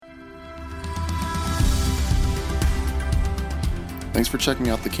Thanks for checking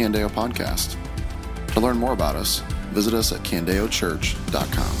out the Candeo podcast. To learn more about us, visit us at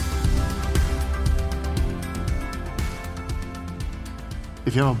candeochurch.com.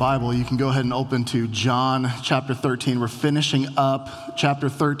 If you have a Bible, you can go ahead and open to John chapter 13. We're finishing up chapter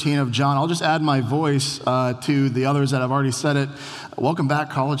 13 of John. I'll just add my voice to the others that have already said it. Welcome back,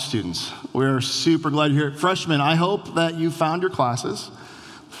 college students. We're super glad you're here. Freshmen, I hope that you found your classes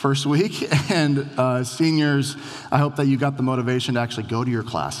first week, and seniors, I hope that you got the motivation to actually go to your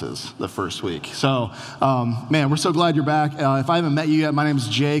classes the first week. So, man, we're so glad you're back. If I haven't met you yet, my name is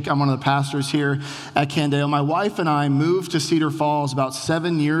Jake. I'm one of the pastors here at Candeo. My wife and I moved to Cedar Falls about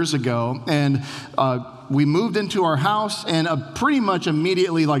 7 years ago, and we moved into our house and pretty much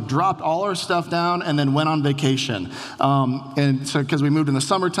immediately dropped all our stuff down and then went on vacation. And so because we moved in the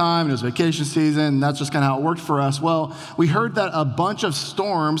summertime and it was vacation season, that's just kind of how it worked for us. Well, we heard that a bunch of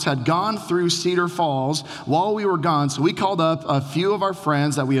storms had gone through Cedar Falls while we were gone. So we called up a few of our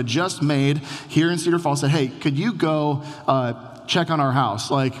friends that we had just made here in Cedar Falls, said, hey, could you go check on our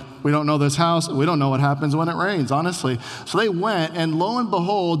house? We don't know this house. We don't know what happens when it rains, honestly. So they went, and lo and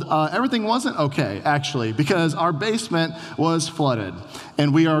behold, everything wasn't okay, actually, because our basement was flooded,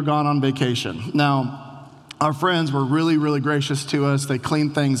 and we are gone on vacation. Now, our friends were really, really gracious to us. They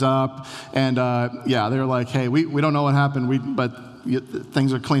cleaned things up, and they were like, hey, we don't know what happened, but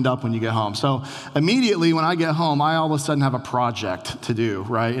things are cleaned up when you get home. So immediately when I get home, I all of a sudden have a project to do,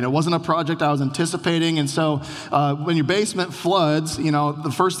 right? And it wasn't a project I was anticipating. And so when your basement floods,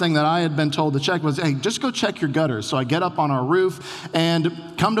 the first thing that I had been told to check was, hey, just go check your gutters. So I get up on our roof, and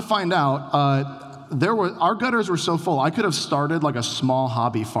come to find out, our gutters were so full, I could have started a small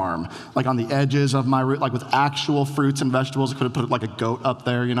hobby farm, on the edges of my roof, with actual fruits and vegetables. I could have put a goat up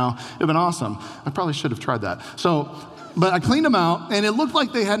there, it'd have been awesome. I probably should have tried that. But I cleaned them out, and it looked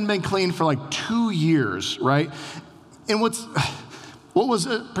like they hadn't been cleaned for 2 years, right? And what was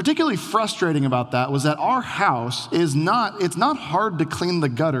particularly frustrating about that was that our house it's not hard to clean the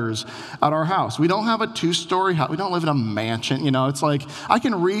gutters at our house. We don't have a 2-story house. We don't live in a mansion, It's I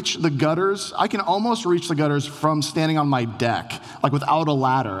can reach the gutters. I can almost reach the gutters from standing on my deck, without a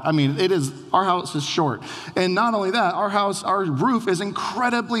ladder. I mean, our house is short. And not only that, our roof is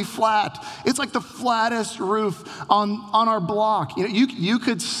incredibly flat. It's the flattest roof on our block. You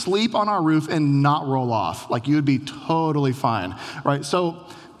could sleep on our roof and not roll off. You would be totally fine, right? So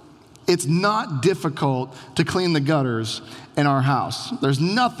it's not difficult to clean the gutters in our house. There's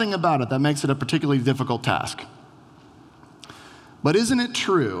nothing about it that makes it a particularly difficult task. But isn't it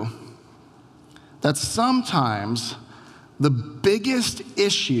true that sometimes the biggest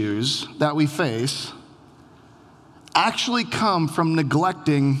issues that we face actually come from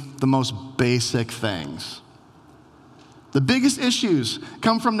neglecting the most basic things? The biggest issues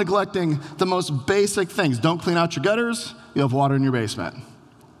come from neglecting the most basic things. Don't clean out your gutters, you'll have water in your basement.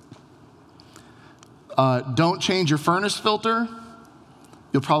 Don't change your furnace filter,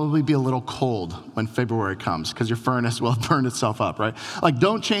 you'll probably be a little cold when February comes because your furnace will burn itself up, right?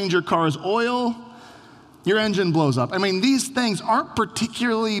 Don't change your car's oil, your engine blows up. I mean, these things aren't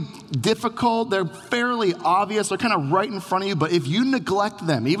particularly difficult. They're fairly obvious. They're kind of right in front of you. But if you neglect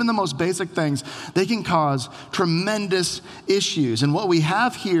them, even the most basic things, they can cause tremendous issues. And what we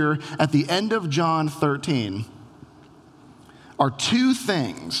have here at the end of John 13 are 2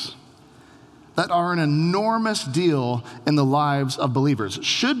 things that are an enormous deal in the lives of believers,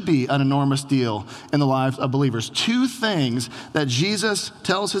 should be an enormous deal in the lives of believers. 2 things that Jesus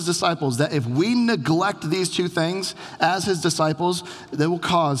tells his disciples that if we neglect these 2 things as his disciples, they will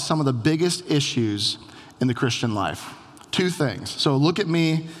cause some of the biggest issues in the Christian life. 2 things. So look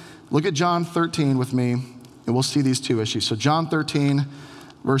at John 13 with me, and we'll see these 2 issues. So John 13,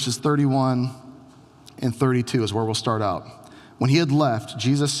 verses 31 and 32 is where we'll start out. When he had left,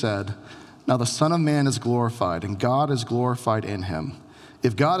 Jesus said, now the Son of Man is glorified, and God is glorified in him.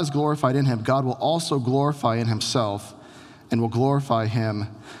 If God is glorified in him, God will also glorify in himself and will glorify him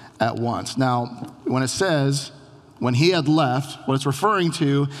at once. Now, when it says, when he had left, what it's referring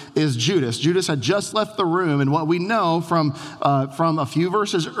to is Judas. Judas had just left the room, and what we know from a few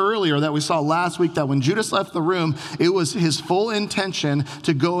verses earlier that we saw last week, that when Judas left the room, it was his full intention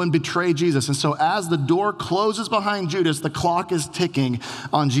to go and betray Jesus. And so as the door closes behind Judas, the clock is ticking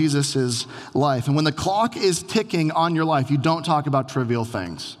on Jesus's life. And when the clock is ticking on your life, you don't talk about trivial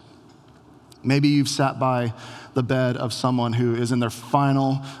things. Maybe you've sat by the bed of someone who is in their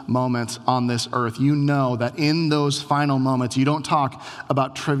final moments on this earth. You know that in those final moments, you don't talk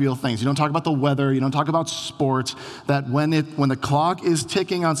about trivial things. You don't talk about the weather. You don't talk about sports. That when the clock is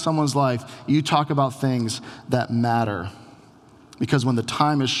ticking on someone's life, you talk about things that matter. Because when the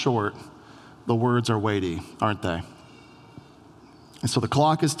time is short, the words are weighty, aren't they? And so the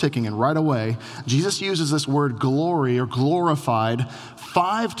clock is ticking, and right away, Jesus uses this word glory or glorified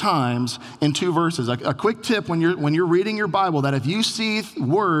 5 times in 2 verses. A quick tip when you're reading your Bible, that if you see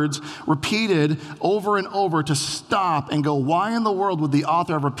words repeated over and over, to stop and go, why in the world would the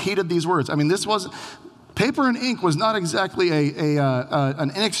author have repeated these words? I mean, paper and ink was not exactly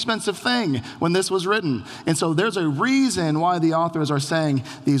an inexpensive thing when this was written. And so there's a reason why the authors are saying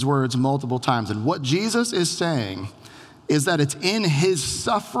these words multiple times. And what Jesus is saying is that it's in his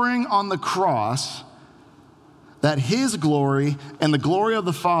suffering on the cross that his glory and the glory of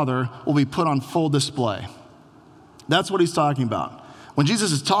the Father will be put on full display. That's what he's talking about. When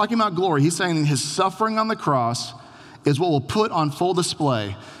Jesus is talking about glory, he's saying his suffering on the cross is what will put on full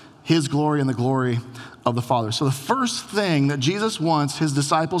display his glory and the glory of the Father. So the first thing that Jesus wants his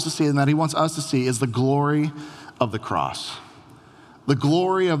disciples to see and that he wants us to see is the glory of the cross. The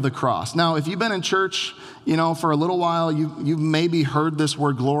glory of the cross. Now, if you've been in church, for a little while, you've maybe heard this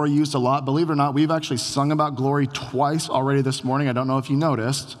word glory used a lot. Believe it or not, we've actually sung about glory twice already this morning. I don't know if you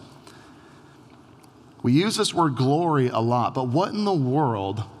noticed. We use this word glory a lot, but what in the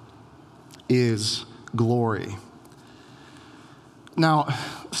world is glory? Now,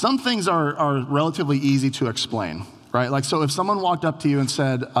 some things are relatively easy to explain, right? Like, so if someone walked up to you and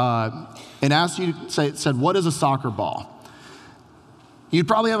said, what is a soccer ball? You'd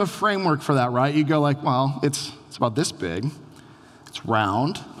probably have a framework for that, right? You'd go like, well, it's about this big. It's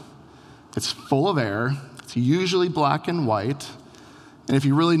round. It's full of air. It's usually black and white. And if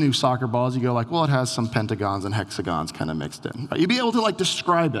you really knew soccer balls, you go like, well, it has some pentagons and hexagons kind of mixed in. Right? You'd be able to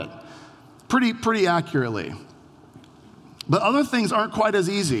describe it pretty accurately. But other things aren't quite as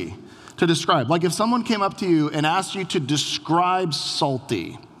easy to describe. Like if someone came up to you and asked you to describe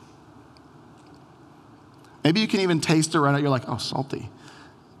salty. Maybe you can even taste it right now. You're like, oh, salty.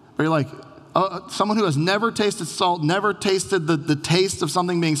 But you're like, someone who has never tasted salt, never tasted the taste of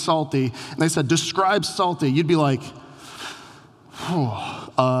something being salty, and they said, describe salty. You'd be like,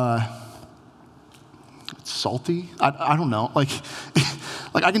 it's salty? I don't know. Like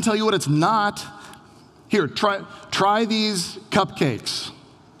I can tell you what it's not. Here, try these cupcakes.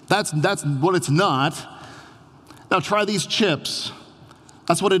 That's what it's not. Now try these chips.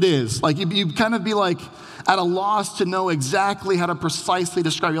 That's what it is. Like you kind of be like at a loss to know exactly how to precisely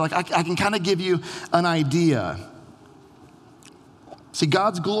describe. You're like, I can kind of give you an idea. See,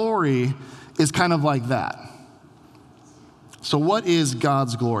 God's glory is kind of like that. So what is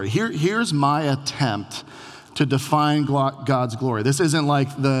God's glory? Here's my attempt to define God's glory. This isn't like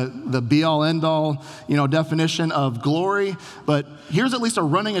the be-all, end-all, definition of glory, but here's at least a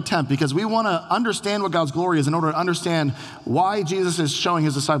running attempt because we want to understand what God's glory is in order to understand why Jesus is showing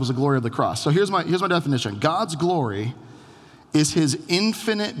his disciples the glory of the cross. So here's my definition. God's glory is his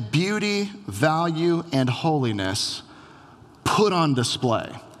infinite beauty, value, and holiness put on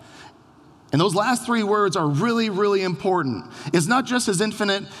display. And those last 3 words are really, really important. It's not just his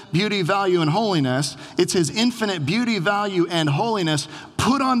infinite beauty, value, and holiness. It's his infinite beauty, value, and holiness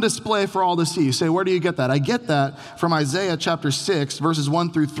put on display for all to see. You say, where do you get that? I get that from Isaiah chapter 6, verses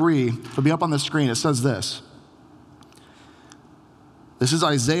 1 through 3. It'll be up on the screen. It says this. This is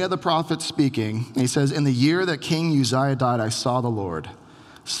Isaiah the prophet speaking. And he says, in the year that King Uzziah died, I saw the Lord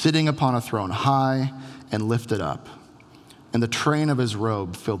sitting upon a throne, high and lifted up. And the train of his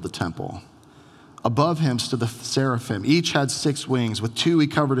robe filled the temple. Above him stood the seraphim. Each had 6 wings. With 2 he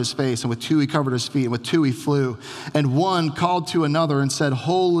covered his face, and with 2 he covered his feet, and with 2 he flew. And one called to another and said,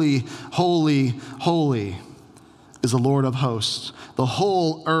 holy, holy, holy is the Lord of hosts. The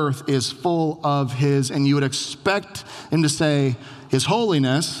whole earth is full of his. And you would expect him to say, his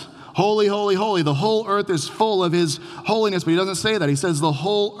holiness, holy, holy, holy. The whole earth is full of his holiness. But he doesn't say that. He says the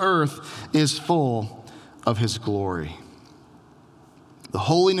whole earth is full of his glory. The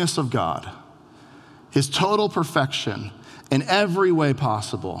holiness of God, his total perfection in every way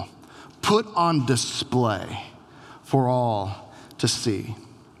possible, put on display for all to see.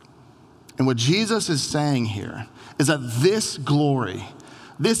 And what Jesus is saying here is that this glory,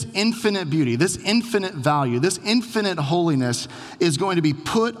 this infinite beauty, this infinite value, this infinite holiness is going to be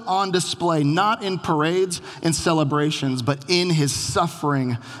put on display, not in parades and celebrations, but in his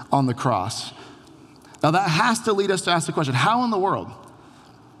suffering on the cross. Now that has to lead us to ask the question, how in the world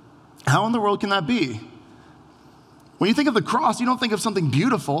can that be? When you think of the cross, you don't think of something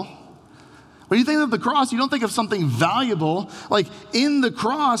beautiful. When you think of the cross, you don't think of something valuable. Like in the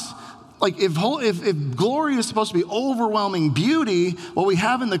cross, like if glory is supposed to be overwhelming beauty, what we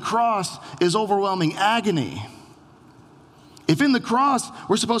have in the cross is overwhelming agony. If in the cross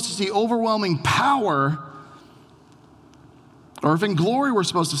we're supposed to see overwhelming power, or if in glory we're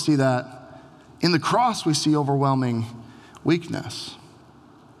supposed to see that, in the cross we see overwhelming weakness.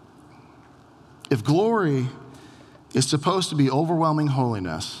 If glory is supposed to be overwhelming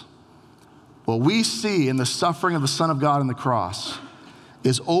holiness, what we see in the suffering of the Son of God on the cross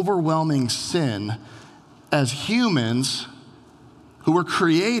is overwhelming sin as humans who were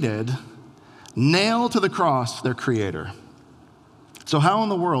created, nailed to the cross their Creator. So how in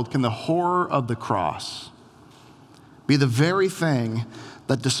the world can the horror of the cross be the very thing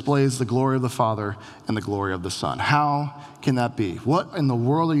that displays the glory of the Father and the glory of the Son? How can that be? What in the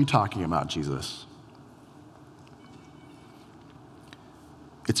world are you talking about, Jesus?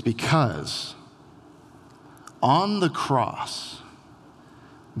 It's because on the cross,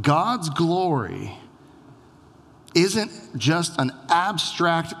 God's glory isn't just an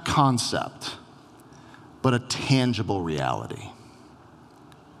abstract concept, but a tangible reality.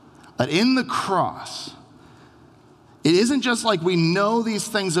 That in the cross, it isn't just like we know these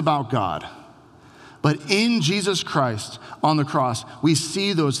things about God, but in Jesus Christ on the cross, we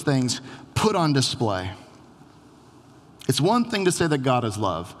see those things put on display. It's one thing to say that God is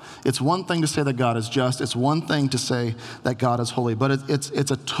love. It's one thing to say that God is just. It's one thing to say that God is holy. But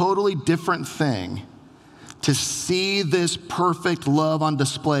it's a totally different thing to see this perfect love on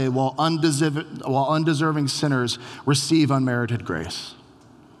display while undeserving sinners receive unmerited grace.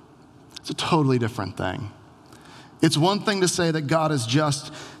 It's a totally different thing. It's one thing to say that God is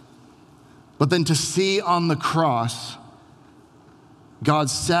just, but then to see on the cross God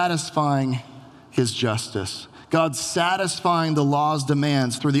satisfying his justice, God satisfying the law's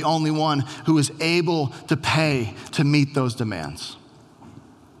demands through the only one who is able to pay to meet those demands.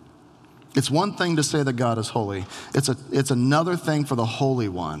 It's one thing to say that God is holy. It's another thing for the Holy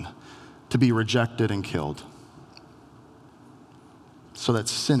One to be rejected and killed so that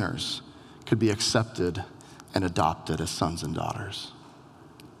sinners could be accepted and adopted as sons and daughters.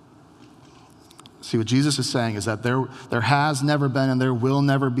 See, what Jesus is saying is that there has never been and there will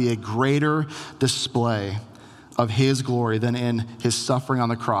never be a greater display of his glory than in his suffering on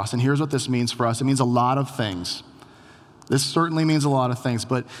the cross. And here's what this means for us. It means a lot of things. This certainly means a lot of things,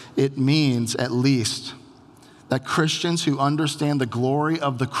 but it means at least that Christians who understand the glory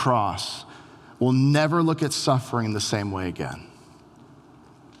of the cross will never look at suffering the same way again.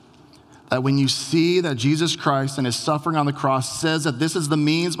 That when you see that Jesus Christ and his suffering on the cross says that this is the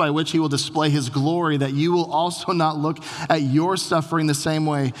means by which he will display his glory, that you will also not look at your suffering the same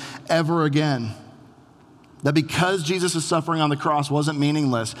way ever again. That because Jesus' suffering on the cross wasn't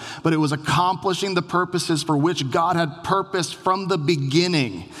meaningless, but it was accomplishing the purposes for which God had purposed from the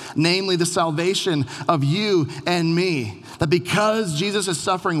beginning, namely the salvation of you and me. That because Jesus'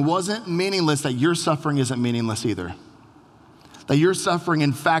 suffering wasn't meaningless, that your suffering isn't meaningless either. That your suffering,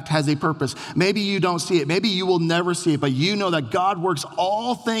 in fact, has a purpose. Maybe you don't see it. Maybe you will never see it, but you know that God works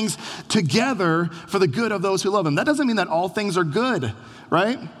all things together for the good of those who love him. That doesn't mean that all things are good,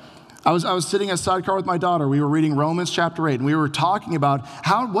 right? I was sitting in a sidecar with my daughter. We were reading Romans chapter 8, and we were talking about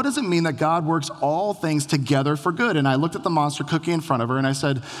what does it mean that God works all things together for good? And I looked at the monster cookie in front of her, and I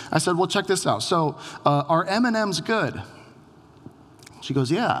said, well, check this out. So are M&Ms good? She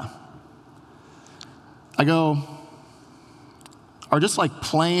goes, yeah. I go, are just like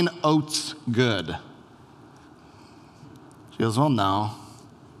plain oats good? She goes, well, no.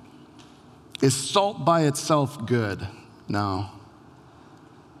 Is salt by itself good? No.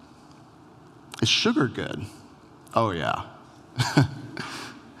 Is sugar good? Oh, yeah.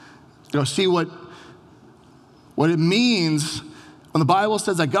 See what it means when the Bible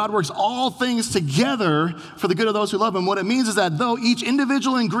says that God works all things together for the good of those who love him. What it means is that though each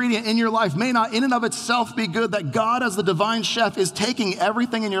individual ingredient in your life may not in and of itself be good, that God as the divine chef is taking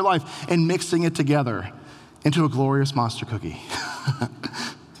everything in your life and mixing it together into a glorious monster cookie.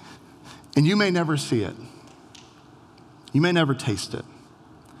 And you may never see it. You may never taste it.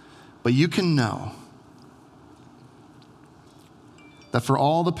 But you can know that for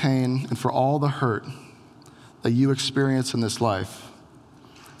all the pain and for all the hurt that you experience in this life,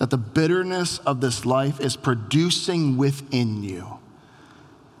 that the bitterness of this life is producing within you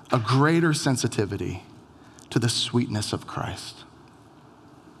a greater sensitivity to the sweetness of Christ.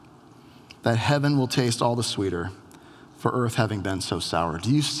 That heaven will taste all the sweeter for earth having been so sour.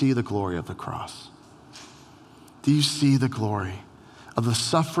 Do you see the glory of the cross? Do you see the glory of the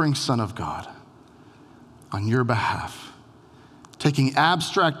suffering Son of God on your behalf, taking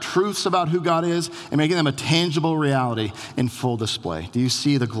abstract truths about who God is and making them a tangible reality in full display? Do you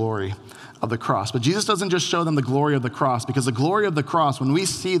see the glory of the cross? But Jesus doesn't just show them the glory of the cross, because the glory of the cross, when we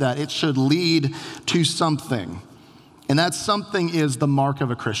see that, it should lead to something. And that something is the mark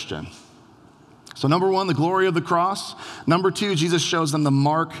of a Christian. So number one, the glory of the cross. Number two, Jesus shows them the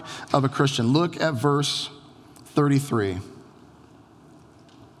mark of a Christian. Look at verse 33. It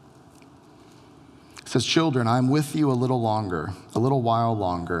says, children, I'm with you a little while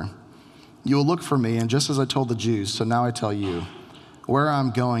longer. You will look for me, and just as I told the Jews, so now I tell you, where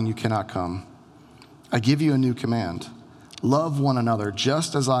I'm going, you cannot come. I give you a new command. Love one another,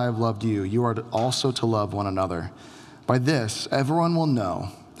 just as I have loved you. You are also to love one another. By this, everyone will know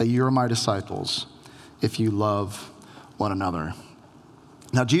that you are my disciples, if you love one another.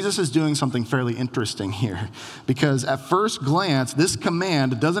 Now, Jesus is doing something fairly interesting here, because at first glance, this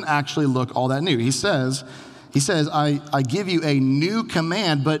command doesn't actually look all that new. He says, I give you a new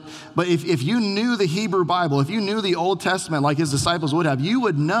command, but if you knew the Hebrew Bible, if you knew the Old Testament like his disciples would have, you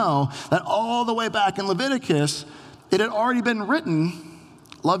would know that all the way back in Leviticus, it had already been written,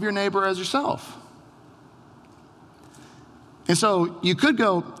 love your neighbor as yourself. And so you could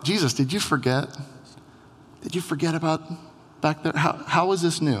go, Jesus, did you forget? Did you forget about back there? How is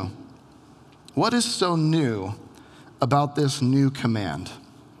this new? What is so new about this new command?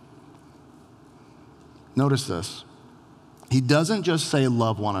 Notice this. He doesn't just say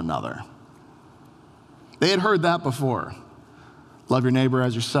love one another. They had heard that before. Love your neighbor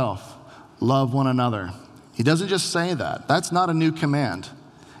as yourself. Love one another. He doesn't just say that. That's not a new command.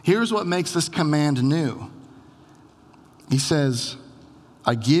 Here's what makes this command new. He says,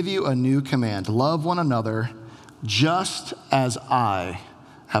 I give you a new command. Love one another just as I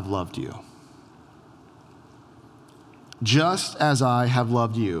have loved you. Just as I have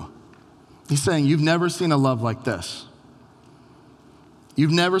loved you. He's saying, you've never seen a love like this.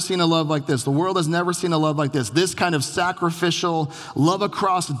 You've never seen a love like this. The world has never seen a love like this. This kind of sacrificial, love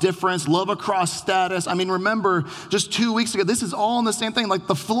across difference, love across status. I mean, remember, just 2 weeks ago, this is all in the same thing. Like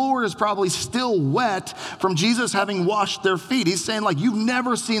the floor is probably still wet from Jesus having washed their feet. He's saying, like, you've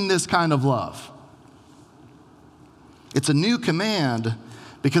never seen this kind of love. It's a new command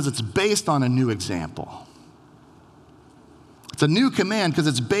because it's based on a new example. It's a new command because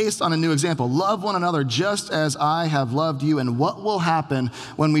it's based on a new example. Love one another just as I have loved you. And what will happen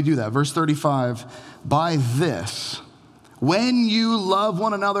when we do that? Verse 35, by this, when you love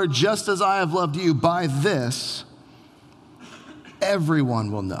one another just as I have loved you, by this,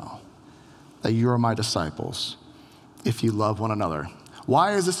 everyone will know that you are my disciples if you love one another.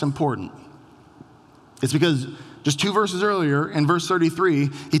 Why is this important? It's because just 2 verses earlier, in verse 33,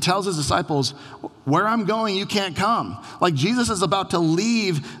 he tells his disciples, where I'm going, you can't come. Like Jesus is about to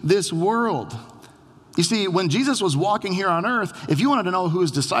leave this world. You see, when Jesus was walking here on earth, if you wanted to know who his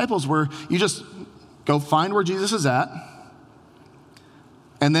disciples were, you just go find where Jesus is at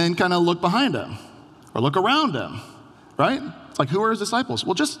and then kind of look behind him or look around him, right? It's like, who are his disciples?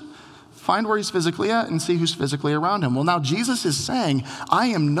 Well, just find where he's physically at and see who's physically around him. Well, now Jesus is saying, I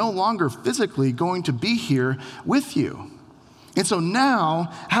am no longer physically going to be here with you. And so now,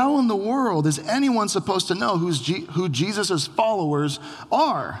 how in the world is anyone supposed to know who Jesus' followers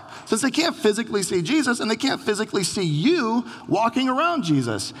are? Since they can't physically see Jesus and they can't physically see you walking around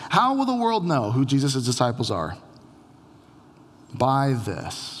Jesus, how will the world know who Jesus' disciples are? By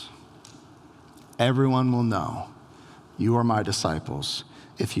this, everyone will know you are my disciples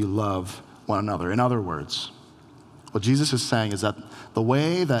if you love one another. In other words, what Jesus is saying is that the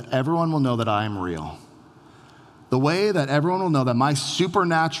way that everyone will know that I am real, the way that everyone will know that my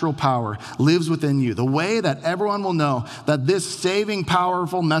supernatural power lives within you, the way that everyone will know that this saving,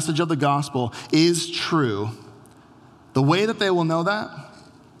 powerful message of the gospel is true, the way that they will know that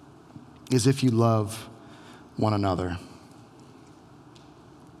is if you love one another.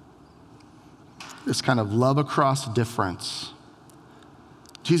 This kind of love across difference.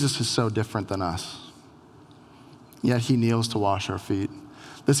 Jesus is so different than us, yet he kneels to wash our feet.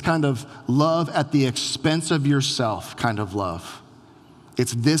 This kind of love at the expense of yourself kind of love.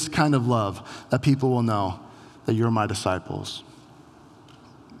 It's this kind of love that people will know that you're my disciples.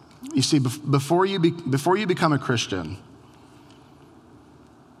 You see, before you become a Christian,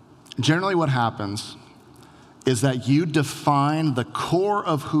 generally what happens is that you define the core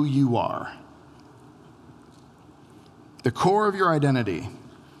of who you are, the core of your identity.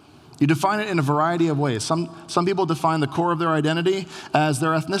 You define it in a variety of ways. Some people define the core of their identity as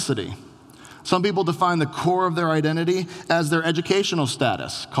their ethnicity. Some people define the core of their identity as their educational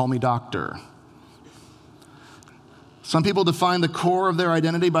status. Call me doctor. Some people define the core of their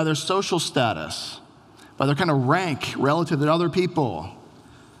identity by their social status, by their kind of rank relative to other people.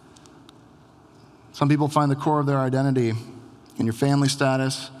 Some people find the core of their identity in your family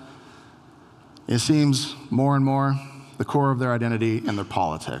status. It seems more and more the core of their identity in their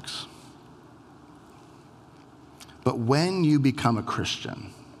politics. But when you become a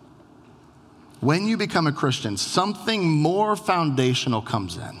Christian, something more foundational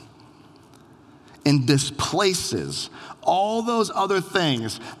comes in. and displaces all those other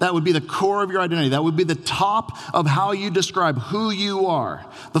things that would be the core of your identity, that would be the top of how you describe who you are,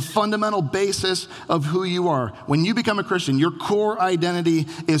 the fundamental basis of who you are. When you become a Christian, your core identity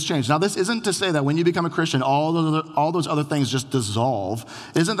is changed. Now, this isn't to say that when you become a Christian, all those other things just dissolve.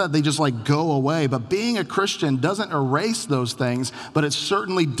 It isn't that they just like go away, but being a Christian doesn't erase those things, but it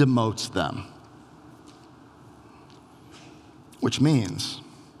certainly demotes them. Which means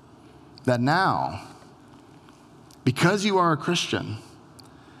that now, because you are a Christian,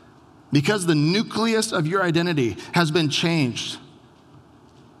 because the nucleus of your identity has been changed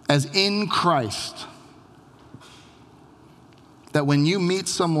as in Christ, that when you meet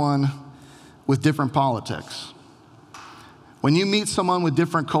someone with different politics, when you meet someone with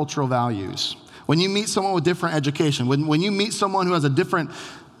different cultural values, when you meet someone with different education, when you meet someone who has a different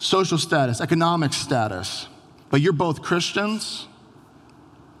social status, economic status, but you're both Christians,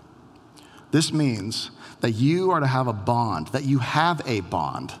 this means that you are to have a bond, that you have a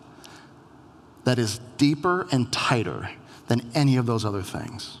bond that is deeper and tighter than any of those other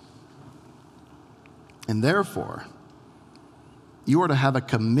things. And therefore, you are to have a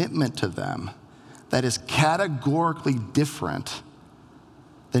commitment to them that is categorically different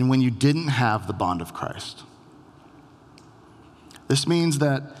than when you didn't have the bond of Christ. This means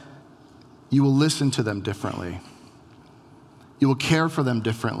that you will listen to them differently. You will care for them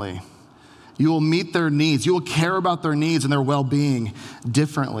differently. You will meet their needs. You will care about their needs and their well-being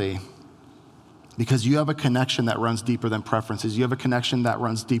differently because you have a connection that runs deeper than preferences. You have a connection that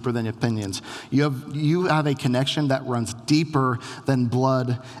runs deeper than opinions. You have a connection that runs deeper than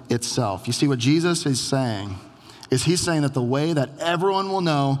blood itself. You see, what Jesus is saying is he's saying that the way that everyone will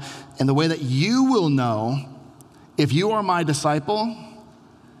know and the way that you will know if you are my disciple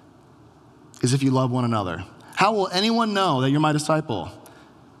is if you love one another. How will anyone know that you're my disciple?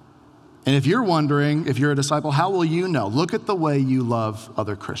 And if you're wondering if you're a disciple, how will you know? Look at the way you love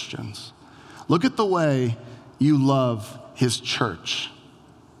other Christians. Look at the way you love his church.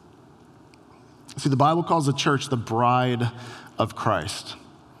 See, the Bible calls the church the bride of Christ.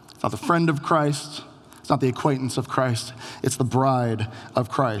 It's not the friend of Christ. It's not the acquaintance of Christ. It's the bride of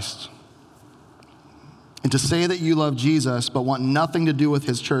Christ. And to say that you love Jesus but want nothing to do with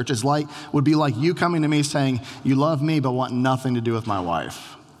his church would be like you coming to me saying, you love me but want nothing to do with my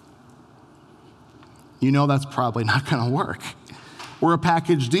wife. You know that's probably not going to work. We're a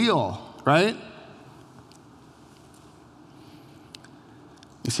package deal, right?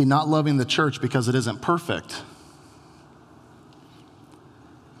 You see, not loving the church because it isn't perfect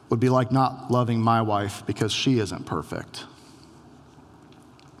would be like not loving my wife because she isn't perfect.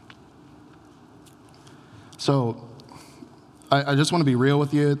 So I just want to be real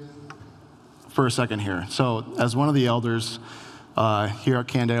with you for a second here. So as one of the elders here at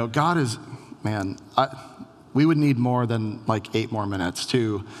Candeo, God is... Man, we would need more than like 8 more minutes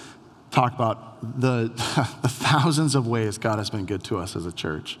to talk about the thousands of ways God has been good to us as a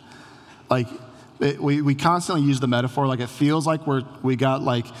church. Like, we constantly use the metaphor, like it feels like we got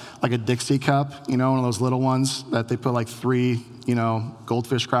like a Dixie cup, one of those little ones that they put like 3,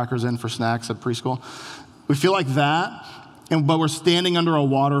 goldfish crackers in for snacks at preschool. We feel like that, but we're standing under a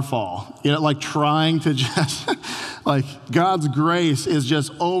waterfall, like trying to just... Like God's grace is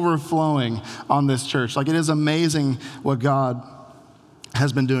just overflowing on this church. Like it is amazing what God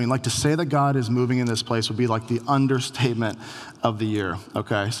has been doing. Like to say that God is moving in this place would be like the understatement of the year,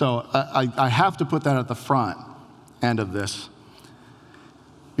 okay? So I have to put that at the front end of this.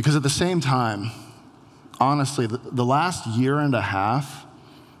 Because at the same time, honestly, the last year and a half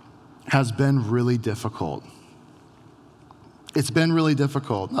has been really difficult. It's been really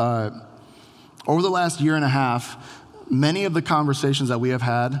difficult. Over the last year and a half, many of the conversations that we have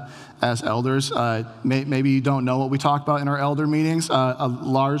had as elders, maybe you don't know what we talk about in our elder meetings. A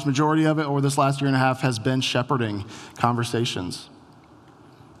large majority of it over this last year and a half has been shepherding conversations.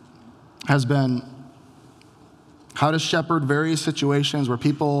 Has been how to shepherd various situations where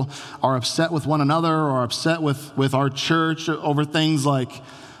people are upset with one another or upset with our church over things like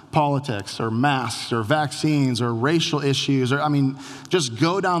politics or masks or vaccines or racial issues, or just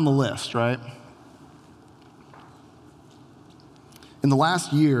go down the list, right? In the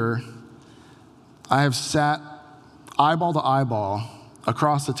last year, I have sat eyeball to eyeball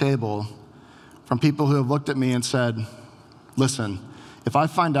across the table from people who have looked at me and said, listen, if I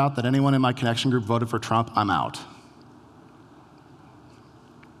find out that anyone in my connection group voted for Trump, I'm out.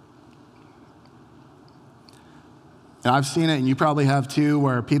 And I've seen it, and you probably have too,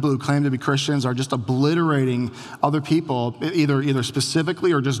 where people who claim to be Christians are just obliterating other people, either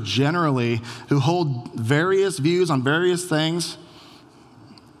specifically or just generally, who hold various views on various things.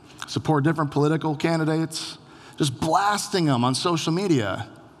 support different political candidates, just blasting them on social media.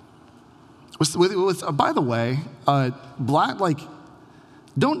 By the way,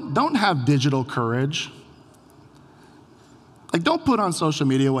 don't have digital courage. Like, don't put on social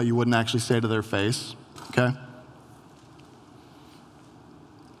media what you wouldn't actually say to their face, okay?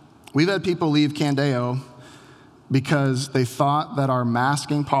 We've had people leave Candeo because they thought that our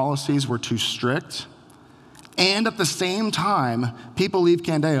masking policies were too strict. And at the same time, people leave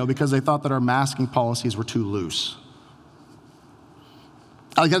Candeo because they thought that our masking policies were too loose.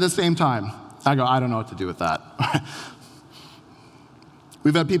 Like, at the same time, I go, I don't know what to do with that.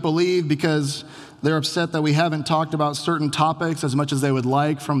 We've had people leave because they're upset that we haven't talked about certain topics as much as they would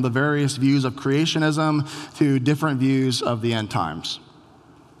like, from the various views of creationism to different views of the end times.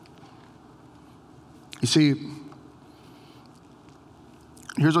 You see,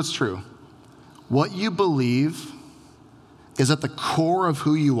 here's what's true. What you believe is at the core of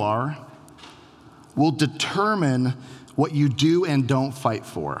who you are will determine what you do and don't fight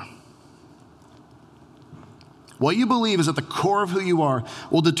for. What you believe is at the core of who you are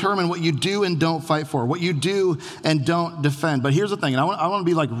will determine what you do and don't fight for, what you do and don't defend. But here's the thing, and I want to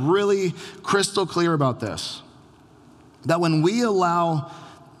be like really crystal clear about this, that when we allow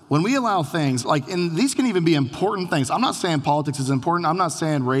things, and these can even be important things. I'm not saying politics is important. I'm not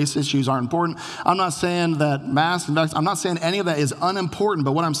saying race issues aren't important. I'm not saying that masks and vaccines, I'm not saying any of that is unimportant.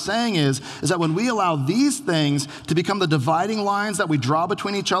 But what I'm saying is that when we allow these things to become the dividing lines that we draw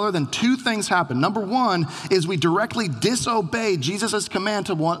between each other, then two things happen. Number one is we directly disobey Jesus' command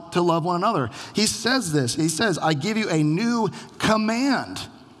to love one another. He says this. He says, I give you a new command.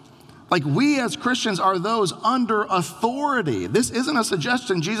 Like, we as Christians are those under authority. This isn't a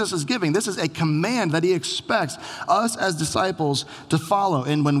suggestion Jesus is giving. This is a command that he expects us as disciples to follow.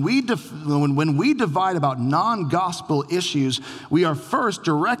 And when we divide about non-gospel issues, we are first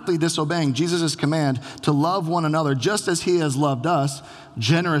directly disobeying Jesus' command to love one another just as he has loved us,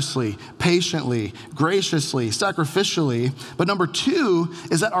 generously, patiently, graciously, sacrificially. But number two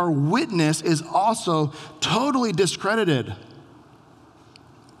is that our witness is also totally discredited.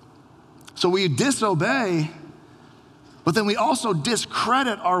 So we disobey, but then we also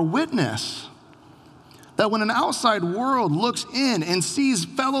discredit our witness. That when an outside world looks in and sees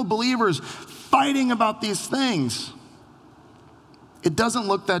fellow believers fighting about these things, it doesn't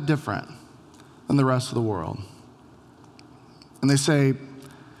look that different than the rest of the world. And they say,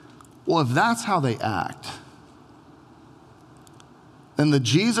 well, if that's how they act, then the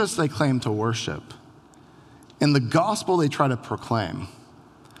Jesus they claim to worship and the gospel they try to proclaim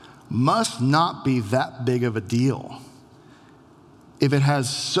must not be that big of a deal if it has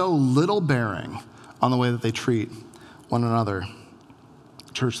so little bearing on the way that they treat one another.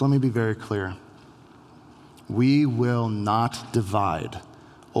 Church, let me be very clear. We will not divide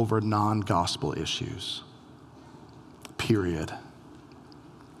over non-gospel issues, period.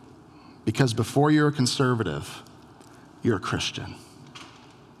 Because before you're a conservative, you're a Christian.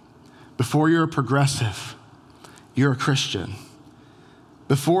 Before you're a progressive, you're a Christian.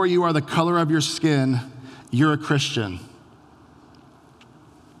 Before you are the color of your skin, you're a Christian.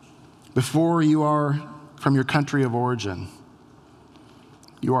 Before you are from your country of origin,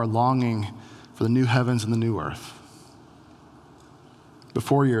 you are longing for the new heavens and the new earth.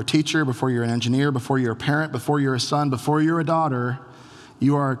 Before you're a teacher, before you're an engineer, before you're a parent, before you're a son, before you're a daughter,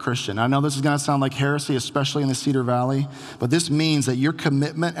 you are a Christian. I know this is going to sound like heresy, especially in the Cedar Valley, but this means that your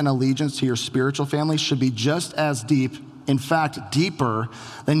commitment and allegiance to your spiritual family should be just as deep, in fact, deeper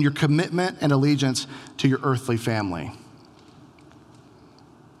than your commitment and allegiance to your earthly family.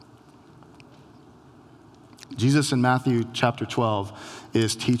 Jesus in Matthew chapter 12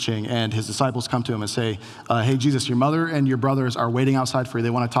 is teaching, and his disciples come to him and say, hey, Jesus, your mother and your brothers are waiting outside for you. They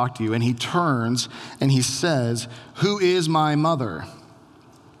want to talk to you. And he turns and he says, who is my mother?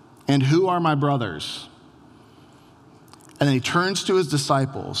 And who are my brothers? And then he turns to his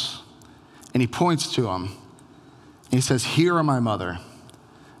disciples and he points to them. And he says, here are my mother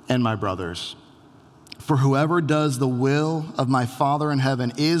and my brothers. For whoever does the will of my Father in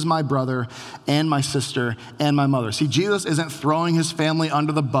heaven is my brother and my sister and my mother. See, Jesus isn't throwing his family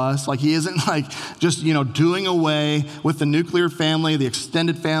under the bus. Like, he isn't just, doing away with the nuclear family, the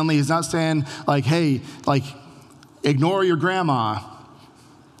extended family. He's not saying hey, ignore your grandma.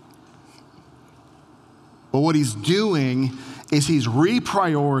 But what he's doing is he's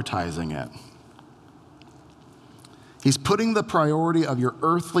reprioritizing it. He's putting the priority of your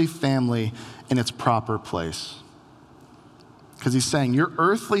earthly family in its proper place. Because he's saying your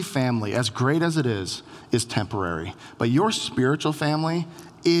earthly family, as great as it is temporary. But your spiritual family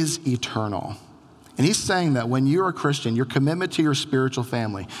is eternal. And he's saying that when you're a Christian, your commitment to your spiritual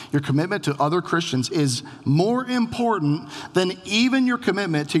family, your commitment to other Christians is more important than even your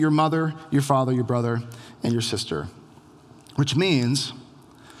commitment to your mother, your father, your brother, and your sister. Which means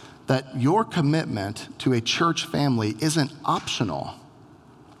that your commitment to a church family isn't optional.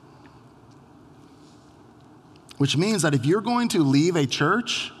 Which means that if you're going to leave a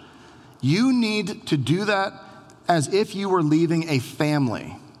church, you need to do that as if you were leaving a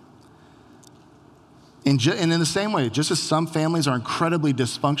family. And in the same way, just as some families are incredibly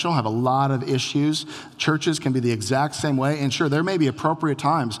dysfunctional, have a lot of issues, churches can be the exact same way. And sure, there may be appropriate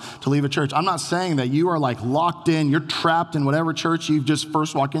times to leave a church. I'm not saying that you are like locked in, you're trapped in whatever church you've just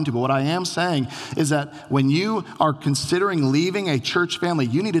first walked into. But what I am saying is that when you are considering leaving a church family,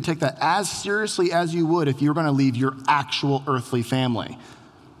 you need to take that as seriously as you would if you're going to leave your actual earthly family.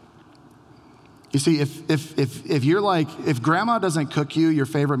 You see, if you're like, if grandma doesn't cook you your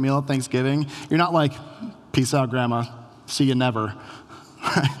favorite meal at Thanksgiving, you're not like, peace out, grandma, see you never,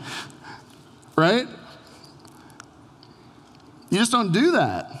 right? You just don't do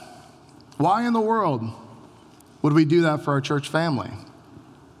that. Why in the world would we do that for our church family?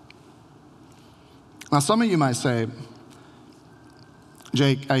 Now, some of you might say,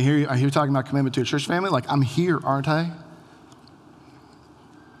 Jake, I hear you talking about commitment to a church family. Like, I'm here, aren't I?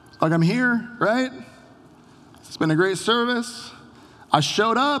 Like, I'm here, right? It's been a great service. I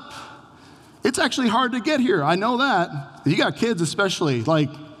showed up. It's actually hard to get here. I know that. You got kids especially, like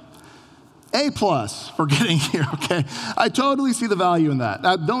A+ for getting here, okay? I totally see the value in that.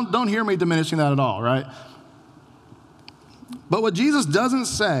 Don't hear me diminishing that at all, right? But what Jesus doesn't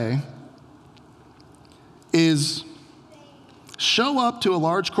say is show up to a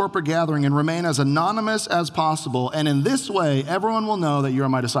large corporate gathering and remain as anonymous as possible, and in this way, everyone will know that you are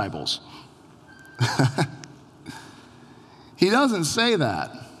my disciples. He doesn't say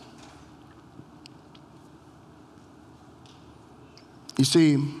that. You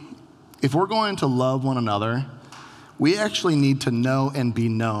see, if we're going to love one another, we actually need to know and be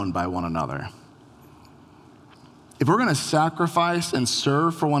known by one another. If we're going to sacrifice and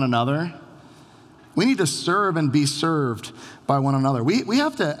serve for one another, we need to serve and be served by one another. We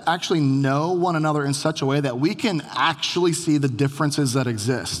have to actually know one another in such a way that we can actually see the differences that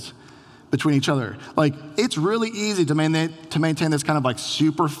exist between each other. Like, it's really easy to maintain this kind of like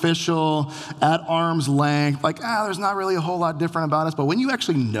superficial, at arm's length, like, there's not really a whole lot different about us. But when you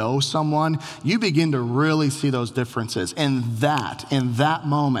actually know someone, you begin to really see those differences. And in that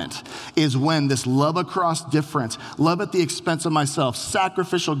moment is when this love across difference, love at the expense of myself,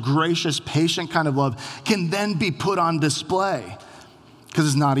 sacrificial, gracious, patient kind of love can then be put on display. Because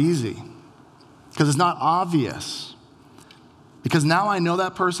it's not easy. Because it's not obvious. Because now I know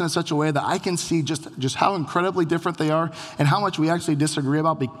that person in such a way that I can see just how incredibly different they are and how much we actually disagree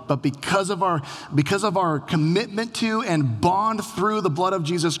about. But because of our commitment to and bond through the blood of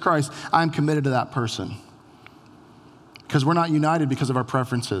Jesus Christ, I'm committed to that person. Because we're not united because of our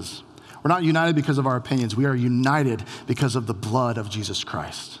preferences. We're not united because of our opinions. We are united because of the blood of Jesus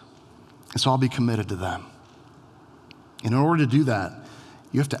Christ. And so I'll be committed to them. And in order to do that,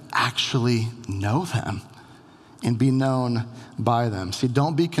 you have to actually know them and be known by them. See,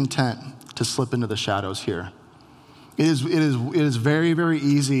 don't be content to slip into the shadows here. It is very, very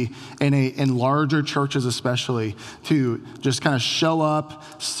easy in larger churches especially to just kind of show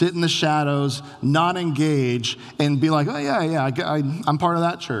up, sit in the shadows, not engage, and be like, oh yeah, I'm part of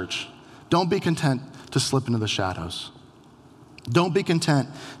that church. Don't be content to slip into the shadows. Don't be content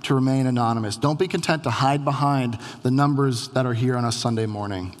to remain anonymous. Don't be content to hide behind the numbers that are here on a Sunday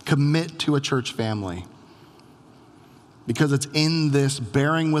morning. Commit to a church family. Because it's in this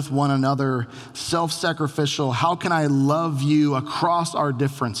bearing with one another, self-sacrificial, how can I love you across our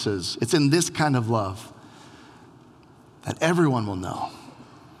differences? It's in this kind of love that everyone will know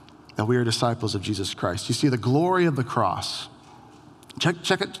that we are disciples of Jesus Christ. You see, the glory of the cross,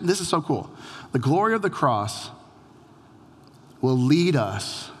 check it, this is so cool. The glory of the cross will lead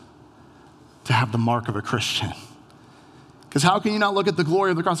us to have the mark of a Christian. Because how can you not look at the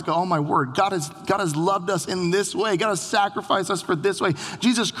glory of the cross and go, oh my word, God has loved us in this way. God has sacrificed us for this way.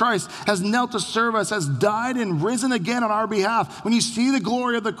 Jesus Christ has knelt to serve us, has died and risen again on our behalf. When you see the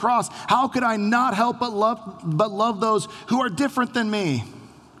glory of the cross, how could I not help but love those who are different than me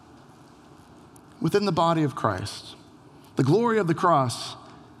within the body of Christ? The glory of the cross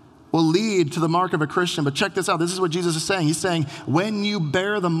will lead to the mark of a Christian. But check this out. This is what Jesus is saying. He's saying, when you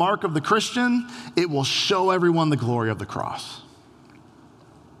bear the mark of the Christian, it will show everyone the glory of the cross.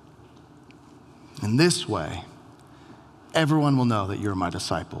 In this way, everyone will know that you're my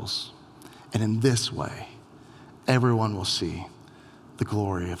disciples. And in this way, everyone will see the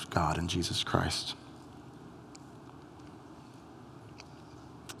glory of God in Jesus Christ.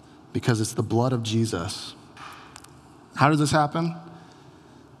 because it's the blood of Jesus. How does this happen?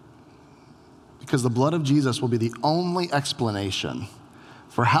 Because the blood of Jesus will be the only explanation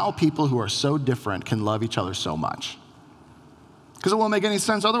for how people who are so different can love each other so much. Because it won't make any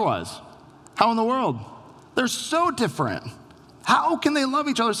sense otherwise. How in the world? They're so different. How can they love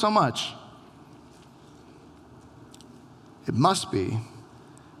each other so much? It must be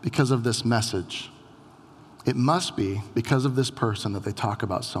because of this message. It must be because of this person that they talk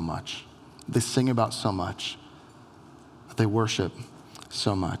about so much, they sing about so much, that they worship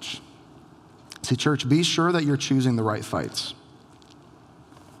so much. See, church, be sure that you're choosing the right fights.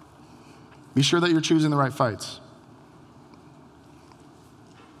 Be sure that you're choosing the right fights.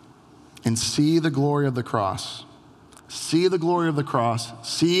 And see the glory of the cross. See the glory of the cross.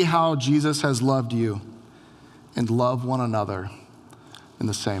 See how Jesus has loved you, and love one another in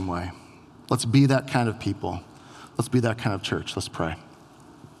the same way. Let's be that kind of people. Let's be that kind of church. Let's pray.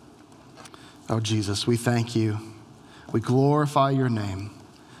 Oh, Jesus, we thank you. We glorify your name.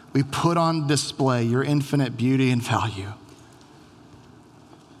 We put on display your infinite beauty and value.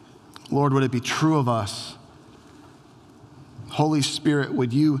 Lord, would it be true of us? Holy Spirit,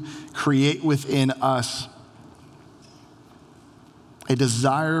 would you create within us a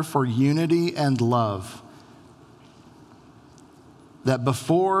desire for unity and love, that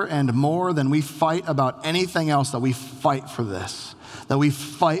before and more than we fight about anything else, that we fight for this, that we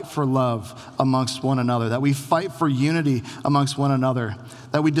fight for love amongst one another, that we fight for unity amongst one another,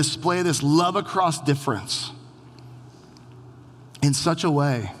 that we display this love across difference in such a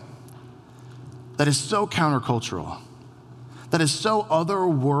way that is so countercultural, that is so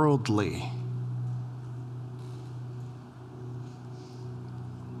otherworldly.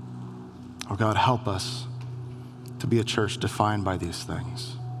 Oh God, help us to be a church defined by these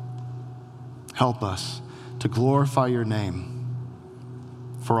things. Help us to glorify your name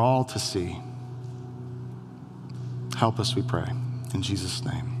for all to see. Help us, we pray. In Jesus'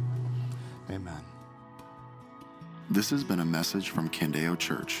 name, amen. This has been a message from Candeo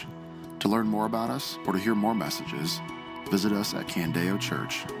Church. To learn more about us or to hear more messages, visit us at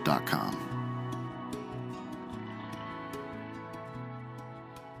candeochurch.com.